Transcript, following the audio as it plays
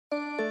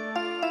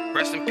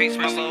Rest in peace,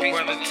 my little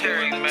brother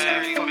Terry,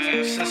 man.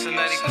 Fucking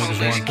Cincinnati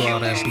police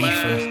killed that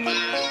beefing.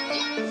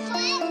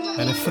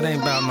 And if it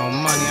ain't about no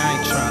money,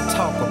 I ain't trying to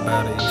talk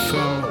about it, you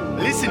feel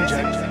me? Listen,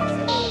 Jack.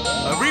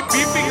 Are we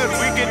beefing or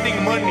we getting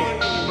money?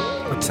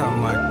 We're talking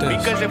like this.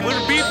 Because if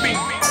we're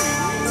beefing,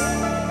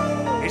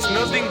 it's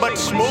nothing but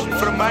smoke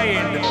from my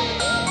end.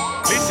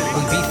 Listen.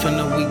 We beefing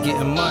or we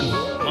getting money.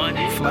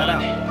 Flat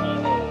out.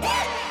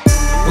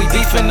 We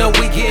beefing or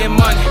we getting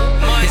money.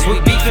 Is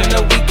we beefing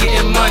or we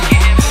getting money?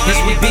 Is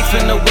we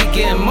beefing or we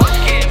getting money?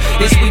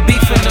 Is we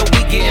beefing or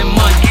we getting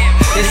money?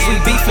 Is we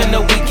beefing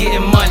or we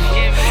getting money?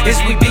 Is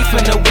we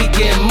beefing or we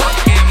getting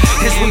money?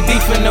 Is we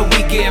beefing or we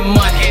getting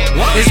money?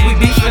 Is we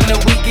beefing or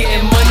we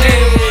getting money?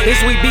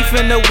 Is we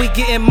beefing or we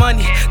getting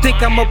money?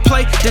 Think I'ma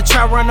play, then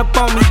try run up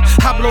on me.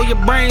 I blow your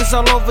brains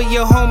all over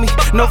your homie.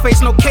 No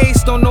face, no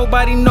case, don't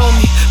nobody know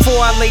me. Before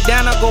I lay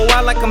down, I go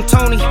out like I'm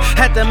Tony.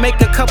 Had to make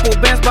a couple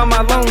bands by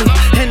my lonely.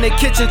 In the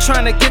kitchen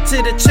trying to get to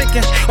the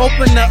chicken.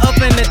 Open the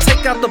oven and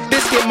take out the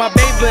biscuit. My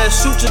baby a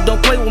shooter,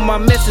 don't play with my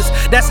missus.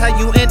 That's how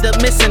you end up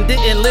missing,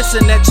 didn't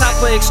listen. That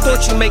chopper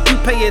extort you, make you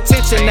pay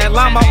attention. That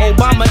llama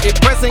Obama, it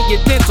present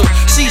your dental.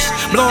 Sheesh,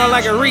 blowing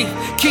like a reef.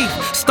 Keith,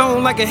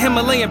 stone like a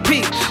Himalayan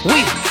peak.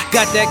 We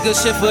got that good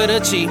shit for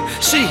the cheap.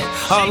 She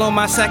all on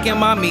my sack and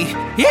my meat.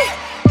 Yeah.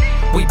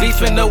 We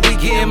beefing or we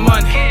getting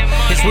money?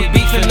 Is we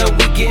beefing or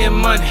we getting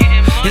money?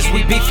 Is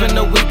we beefing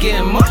or we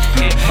getting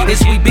money?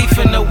 Is we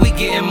beefing or we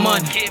getting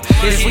money?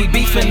 Is we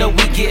beefing or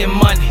we getting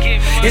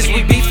money? Is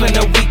we beefing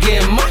or we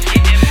getting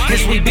money?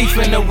 Is we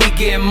beefing or we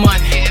getting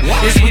money?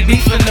 Is we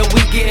beefing or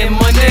we getting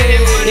money?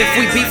 If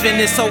we beefing,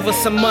 it's over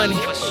some money.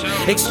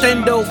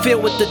 Extendo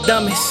filled with the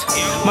dummies.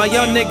 My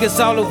young niggas,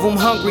 all of them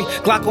hungry.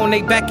 Glock on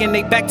they back and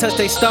they back touch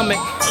they stomach.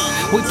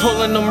 We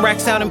pulling them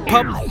racks out in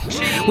public.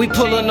 We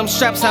pulling them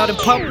straps out in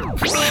public.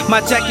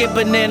 My jacket,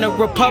 Banana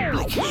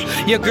Republic.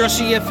 Your girl,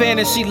 she a fan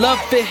and she love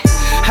it.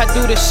 I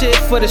do the shit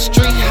for the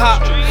street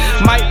hop.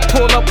 Might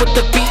pull up with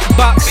the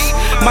beatbox.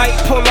 Might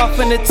pull off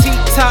in the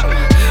T-top.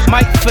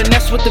 Might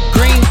finesse with the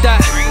green dot.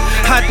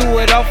 I do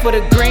it all for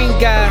the green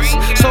guys.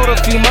 Sold a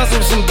few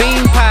Muslims some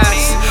bean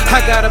pies.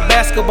 I got a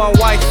basketball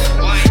wife,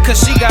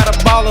 cause she got a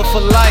baller for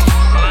life.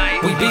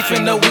 We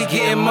beefing or we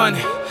getting money?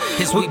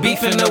 Is we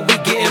beefing or we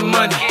getting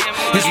money?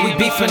 Is we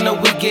beefing or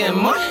we getting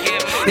money?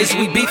 Is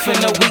we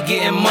beefing or we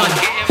getting money?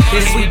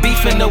 Is we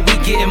beefing or we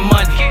getting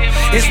money?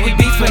 Is we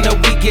beefing or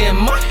we getting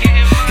money?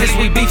 Is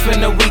we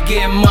beefing or we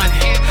getting money?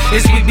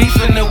 Is we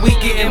beefing or we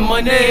getting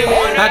money?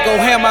 I go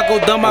ham, I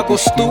go dumb, I go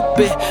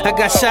stupid. I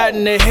got shot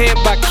in the head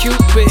by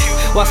Cupid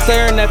while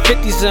staring at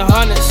 50s and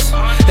 100s.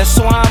 That's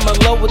why I'm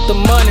in love with the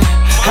money.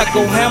 I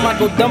go ham, I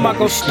go dumb, I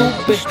go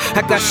stupid.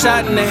 I got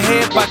shot in the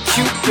head by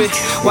Cupid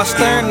while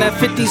staring at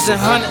 50s and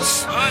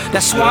 100s.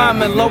 That's why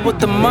I'm in love with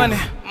the money.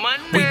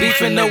 We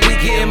beefing or we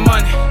getting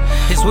money?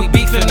 Is we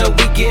beefing or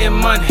we getting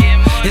money?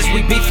 Is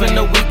we beefing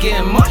or we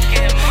getting money?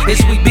 Is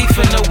we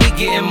beefing or we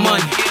getting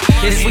money?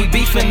 Is we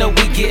beefing or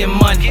we getting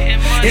money?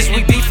 Is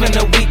we beefing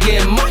or we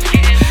getting money?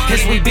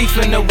 Is we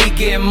beefing or we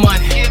getting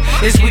money?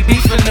 Is we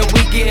beefing or we